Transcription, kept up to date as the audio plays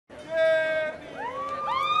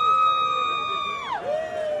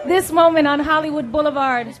This moment on Hollywood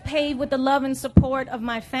Boulevard is paved with the love and support of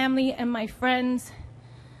my family and my friends,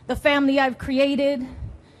 the family I've created,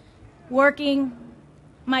 working,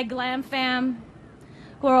 my glam fam,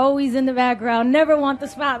 who are always in the background, never want the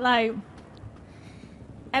spotlight.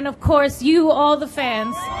 And of course, you, all the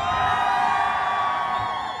fans.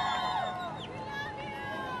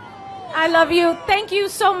 I love you. Thank you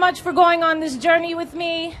so much for going on this journey with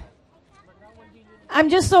me. I'm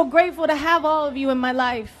just so grateful to have all of you in my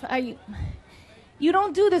life. You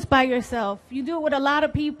don't do this by yourself. You do it with a lot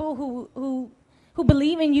of people who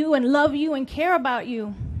believe in you and love you and care about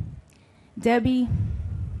you. Debbie.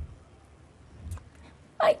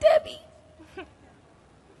 My Debbie.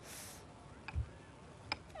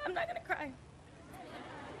 I'm not going to cry.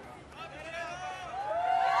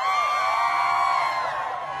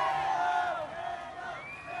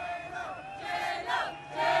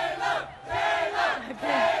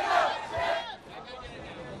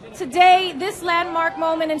 Today, this landmark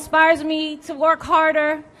moment inspires me to work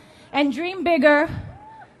harder and dream bigger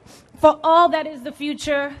for all that is the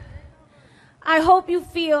future. I hope you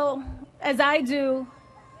feel, as I do,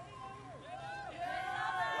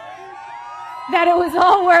 that it was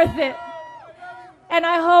all worth it. And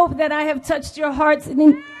I hope that I have touched your hearts,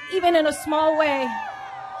 even in a small way,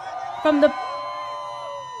 from the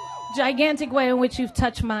gigantic way in which you've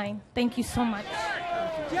touched mine. Thank you so much.